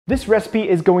This recipe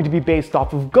is going to be based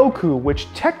off of Goku, which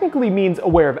technically means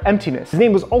aware of emptiness. His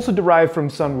name was also derived from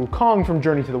Sun Wukong from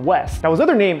Journey to the West. Now his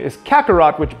other name is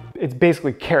Kakarot, which it's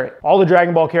basically carrot. All the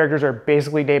Dragon Ball characters are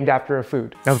basically named after a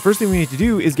food. Now the first thing we need to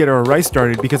do is get our rice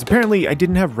started, because apparently I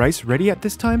didn't have rice ready at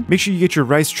this time. Make sure you get your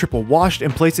rice triple washed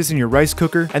and place this in your rice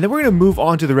cooker, and then we're gonna move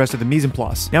on to the rest of the mise en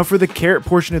place. Now for the carrot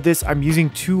portion of this, I'm using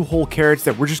 2 whole carrots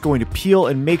that we're just going to peel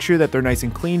and make sure that they're nice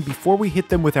and clean before we hit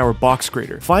them with our box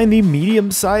grater. Find the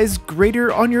medium-sized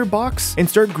grater on your box and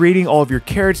start grating all of your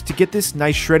carrots to get this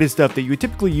nice shredded stuff that you would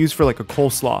typically use for like a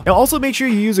coleslaw. Now also make sure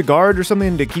you use a guard or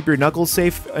something to keep your knuckles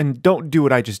safe, and don't do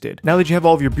what I just did. Now that you have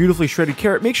all of your beautifully shredded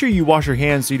carrot, make sure you wash your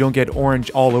hands so you don't get orange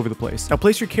all over the place. Now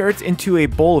place your carrots into a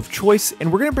bowl of choice,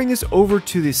 and we're gonna bring this over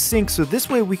to the sink so this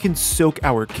way we can soak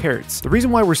our carrots. The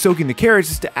reason why we're soaking the carrots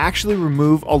is to actually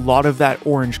remove a lot of that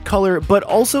orange color, but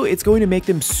also it's going to make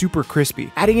them super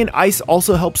crispy. Adding in ice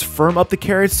also helps firm up the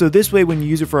carrots, so this way when you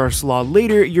use it for our slaw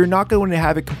later, you're not going to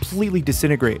have it completely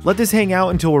disintegrate. Let this hang out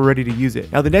until we're ready to use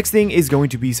it. Now the next thing is going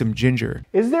to be some ginger.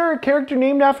 Is there a character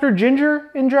named after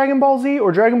Ginger in Dragon Ball Z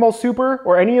or Dragon Ball Super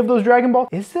or any of those Dragon Balls?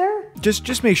 Is there?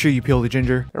 Just make sure you peel the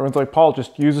ginger. Everyone's like, Paul,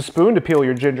 just use a spoon to peel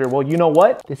your ginger. Well, you know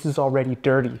what? This is already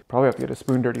dirty. Probably have to get a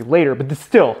spoon dirty later, but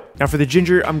still. Now for the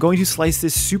ginger, I'm going to slice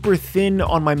this super thin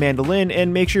on my mandolin,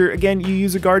 and make sure, again, you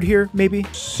use a guard here, maybe.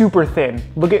 Super thin.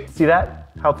 Look at, see that?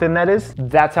 How thin that is?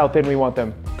 That's how thin we want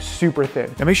them. Super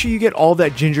thin. Now make sure you get all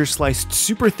that ginger sliced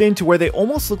super thin to where they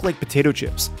almost look like potato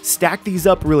chips. Stack these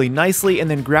up really nicely and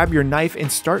then grab your knife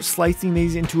and start slicing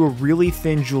these into a really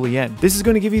thin julienne. This is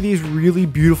going to give you these really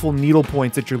beautiful needle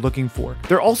points that you're looking for.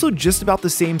 They're also just about the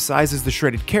same size as the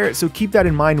shredded carrot, so keep that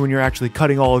in mind when you're actually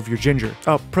cutting all of your ginger.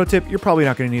 Oh, pro tip, you're probably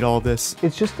not going to need all of this.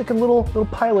 It's just like a little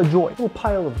pile of joy, a little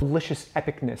pile of delicious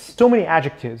epicness. So many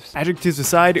adjectives. Adjectives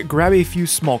aside, grab a few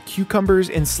small cucumbers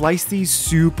and slice these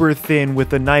super thin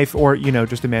with a knife or, you know,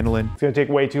 just a mandolin. It's gonna take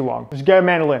way too long. Just get a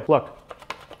mandolin. Look.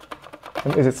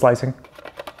 Is it slicing?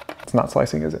 It's not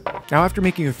slicing, is it? Now after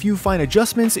making a few fine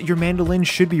adjustments, your mandolin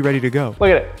should be ready to go.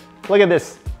 Look at it. Look at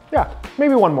this. Yeah,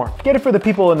 maybe one more. Get it for the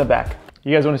people in the back.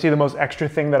 You guys wanna see the most extra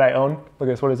thing that I own? Look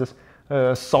at this, what is this?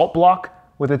 A salt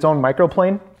block with its own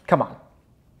microplane? Come on.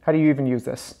 How do you even use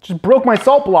this? Just broke my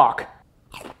salt block.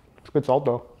 It's good salt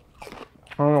though.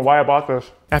 I don't know why I bought this.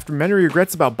 After many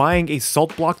regrets about buying a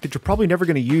salt block that you're probably never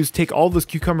going to use, take all those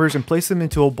cucumbers and place them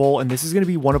into a bowl, and this is going to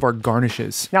be one of our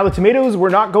garnishes. Now the tomatoes we're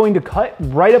not going to cut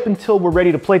right up until we're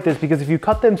ready to plate this, because if you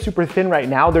cut them super thin right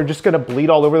now, they're just going to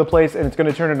bleed all over the place and it's going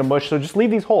to turn into mush, so just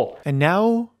leave these whole. And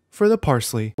now for the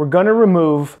parsley. We're gonna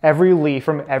remove every leaf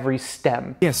from every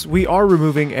stem. Yes, we are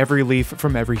removing every leaf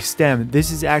from every stem. This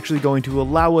is actually going to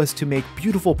allow us to make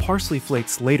beautiful parsley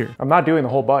flakes later. I'm not doing the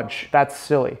whole bunch. That's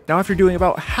silly. Now after doing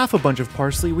about half a bunch of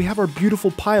parsley, we have our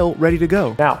beautiful pile ready to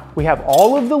go. Now, we have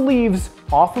all of the leaves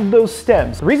off of those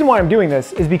stems. The reason why I'm doing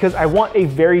this is because I want a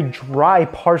very dry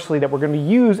parsley that we're gonna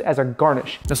use as a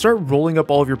garnish. Now start rolling up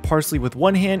all of your parsley with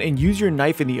one hand and use your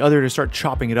knife in the other to start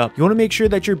chopping it up. You wanna make sure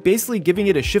that you're basically giving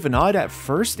it a chiffonade at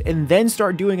first and then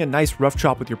start doing a nice rough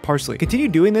chop with your parsley. Continue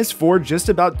doing this for just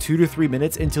about 2 to 3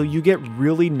 minutes until you get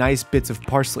really nice bits of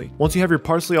parsley. Once you have your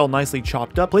parsley all nicely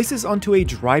chopped up, place this onto a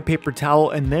dry paper towel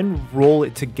and then roll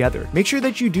it together. Make sure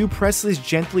that you do press this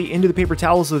gently into the paper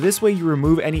towel so this way you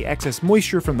remove any excess moisture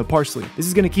from the parsley. This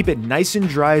is going to keep it nice and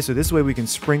dry so this way we can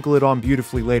sprinkle it on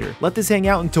beautifully later. Let this hang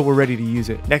out until we're ready to use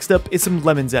it. Next up is some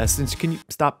lemon zest. And can you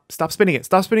stop spinning it?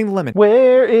 Stop spinning the lemon.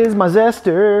 Where is my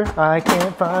zester? I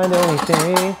can't find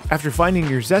anything. After finding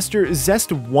your zester,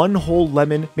 zest 1 whole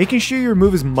lemon, making sure you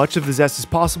remove as much of the zest as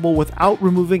possible without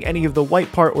removing any of the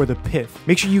white part or the pith.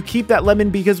 Make sure you keep that lemon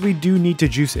because we do need to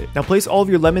juice it. Now place all of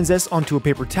your lemon zest onto a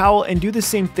paper towel and do the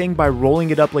same thing by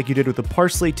rolling it up like you did with the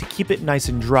parsley to keep it nice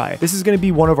and dry. This is going to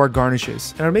be one of our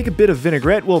garnishes. And to make a bit of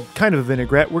vinaigrette, well, kind of a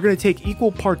vinaigrette, we're going to take equal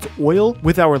parts oil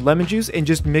with our lemon juice and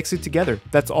just mix it together.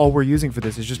 That's all we're using for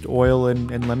this. It's just oil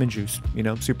and lemon juice. You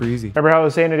know, super easy. Remember how I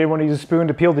was saying I didn't want to use a spoon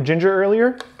to peel the ginger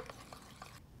earlier?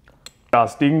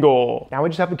 Castingo. Now we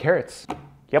just have the carrots.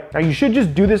 Yep. Now you should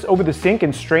just do this over the sink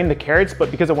and strain the carrots, but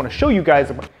because I want to show you guys,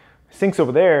 the sink's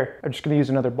over there, I'm just going to use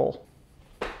another bowl.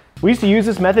 We used to use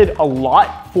this method a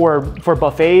lot for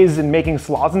buffets and making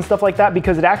slaws and stuff like that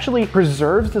because it actually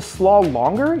preserves the slaw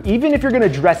longer, even if you're gonna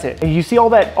dress it. And you see all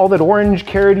that orange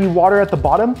carroty water at the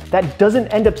bottom? That doesn't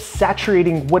end up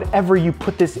saturating whatever you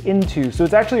put this into. So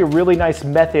it's actually a really nice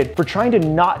method for trying to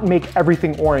not make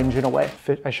everything orange in a way.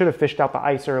 I should have fished out the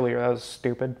ice earlier, that was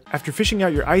stupid. After fishing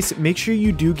out your ice, make sure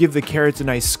you do give the carrots a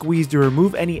nice squeeze to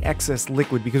remove any excess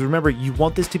liquid because remember, you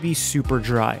want this to be super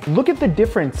dry. Look at the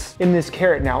difference in this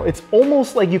carrot now. It's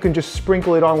almost like you can just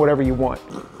sprinkle it on whatever you want.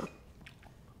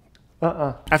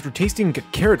 After tasting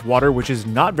carrot water, which is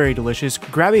not very delicious,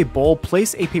 grab a bowl,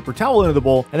 place a paper towel into the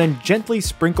bowl, and then gently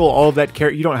sprinkle all of that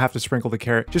carrot. You don't have to sprinkle the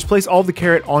carrot. Just place all of the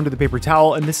carrot onto the paper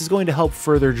towel, and this is going to help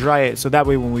further dry it, so that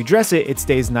way when we dress it, it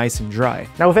stays nice and dry.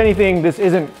 Now, if anything, this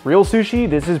isn't real sushi.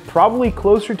 This is probably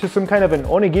closer to some kind of an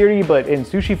onigiri, but in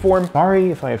sushi form.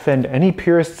 Sorry if I offend any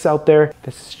purists out there.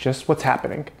 This is just what's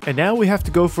happening. And now we have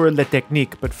to go for la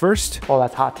technique, but first... Oh,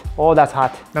 that's hot. Oh, that's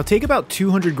hot. Now take about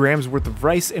 200 grams worth of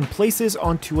rice and place this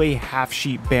onto a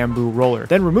half-sheet bamboo roller.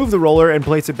 Then remove the roller and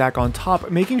place it back on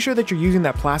top, making sure that you're using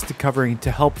that plastic covering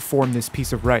to help form this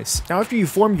piece of rice. Now after you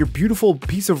form your beautiful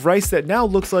piece of rice that now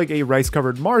looks like a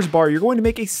rice-covered Mars bar, you're going to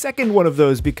make a second one of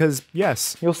those because,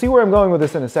 yes. You'll see where I'm going with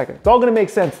this in a second. It's all gonna make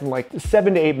sense in like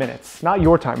 7 to 8 minutes. Not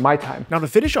your time, my time. Now to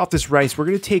finish off this rice, we're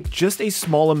gonna take just a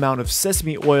small amount of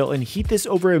sesame oil and heat this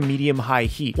over a medium-high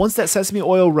heat. Once that sesame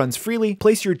oil runs freely,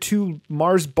 place your 2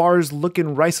 Mars bars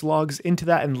looking rice logs into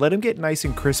that and let them get nice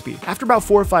and crispy. After about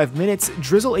 4 or 5 minutes,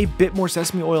 drizzle a bit more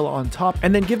sesame oil on top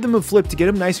and then give them a flip to get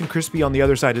them nice and crispy on the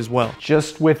other side as well.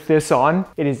 Just with this on,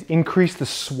 it has increased the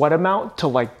sweat amount to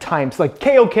like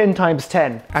Kaioken times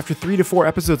 10. After 3 to 4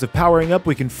 episodes of powering up,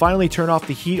 we can finally turn off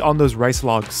the heat on those rice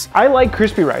logs. I like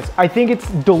crispy rice. I think it's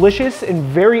delicious and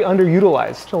very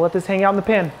underutilized. So let this hang out in the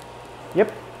pan.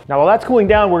 Yep. Now while that's cooling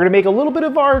down, we're gonna make a little bit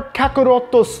of our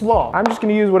Kakarot slaw. I'm just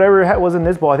gonna use whatever was in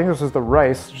this bowl. I think this was the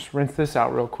rice. Just rinse this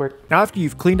out real quick. Now after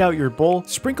you've cleaned out your bowl,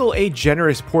 sprinkle a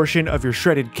generous portion of your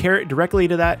shredded carrot directly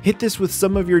into that. Hit this with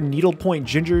some of your needlepoint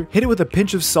ginger, hit it with a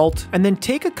pinch of salt, and then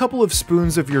take a couple of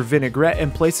spoons of your vinaigrette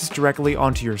and place this directly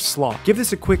onto your slaw. Give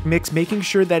this a quick mix, making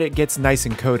sure that it gets nice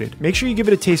and coated. Make sure you give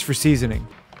it a taste for seasoning.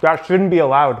 That shouldn't be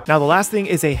allowed. Now the last thing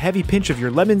is a heavy pinch of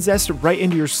your lemon zest right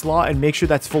into your slaw and make sure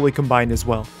that's fully combined as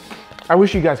well. I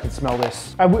wish you guys could smell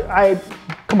this.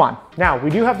 Come on. Now, we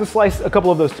do have to slice a couple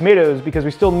of those tomatoes because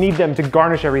we still need them to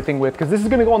garnish everything with, because this is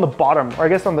gonna go on the bottom, or I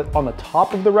guess on the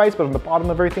top of the rice, but on the bottom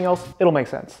of everything else, it'll make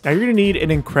sense. Now you're gonna need an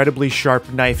incredibly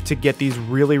sharp knife to get these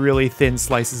really, really thin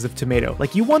slices of tomato.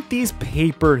 Like you want these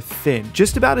paper thin,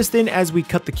 just about as thin as we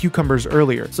cut the cucumbers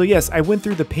earlier. So yes, I went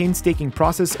through the painstaking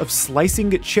process of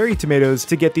slicing cherry tomatoes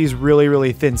to get these really,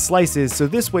 really thin slices, so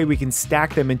this way we can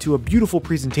stack them into a beautiful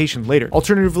presentation later.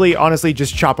 Alternatively, honestly,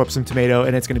 just chop up some tomato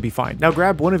and it's gonna be fine. Now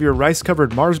grab one of your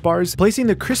rice-covered Mars bars, placing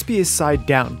the crispiest side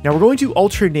down. Now we're going to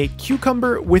alternate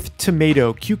cucumber with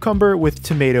tomato,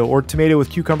 or tomato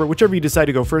with cucumber, whichever you decide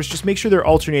to go first. Just make sure they're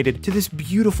alternated to this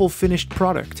beautiful finished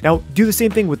product. Now do the same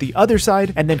thing with the other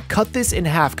side and then cut this in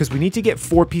half because we need to get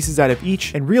 4 pieces out of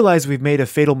each and realize we've made a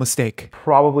fatal mistake.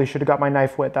 Probably should have got my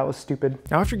knife wet. That was stupid.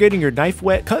 Now after getting your knife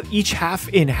wet, cut each half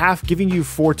in half, giving you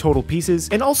 4 total pieces.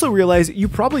 And also realize you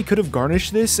probably could have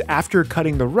garnished this after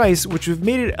cutting the rice, which would have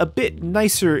made it a bit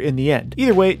nicer in the end.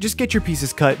 Either way, just get your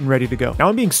pieces cut and ready to go. Now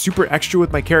I'm being super extra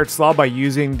with my carrot slaw by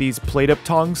using these plate up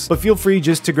tongs, but feel free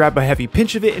just to grab a heavy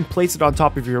pinch of it and place it on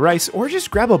top of your rice, or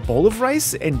just grab a bowl of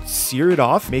rice and sear it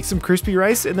off, make some crispy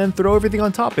rice, and then throw everything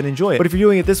on top and enjoy it. But if you're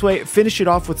doing it this way, finish it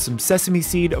off with some sesame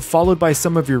seed, followed by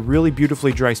some of your really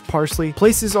beautifully diced parsley.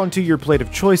 Place this onto your plate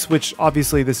of choice, which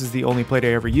obviously this is the only plate I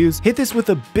ever use. Hit this with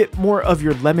a bit more of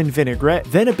your lemon vinaigrette,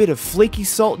 then a bit of flaky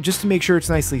salt just to make sure it's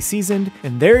nicely seasoned,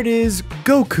 and there it is,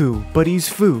 Goku, but he's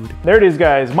food. There it is,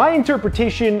 guys. My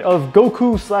interpretation of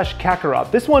Goku /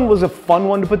 Kakarot. This one was a fun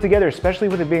one to put together, especially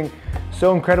with it being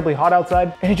so incredibly hot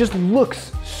outside, and it just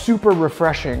looks super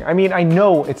refreshing. I mean, I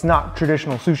know it's not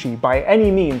traditional sushi by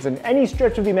any means, in any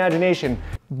stretch of the imagination,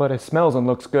 but it smells and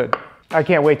looks good. I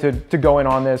can't wait to go in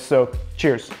on this, so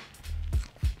cheers.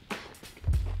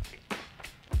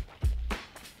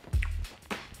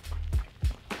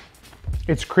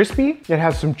 It's crispy, it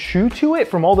has some chew to it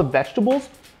from all the vegetables,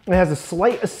 it has a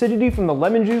slight acidity from the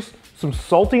lemon juice, some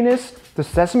saltiness, the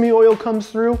sesame oil comes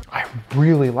through. I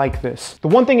really like this. The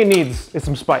one thing it needs is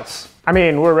some spice. I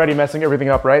mean, we're already messing everything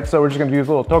up, right? So we're just gonna use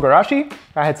a little togarashi.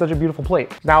 I had such a beautiful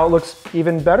plate. Now it looks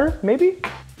even better, maybe?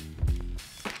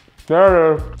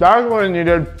 There, that's what I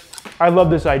needed. I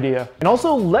love this idea. And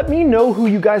also let me know who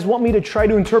you guys want me to try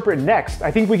to interpret next.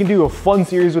 I think we can do a fun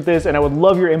series with this and I would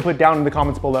love your input down in the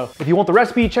comments below. If you want the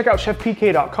recipe, check out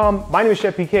chefpk.com. My name is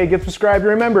Chef PK, get subscribed, and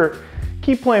remember,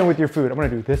 keep playing with your food. I'm gonna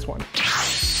do this one.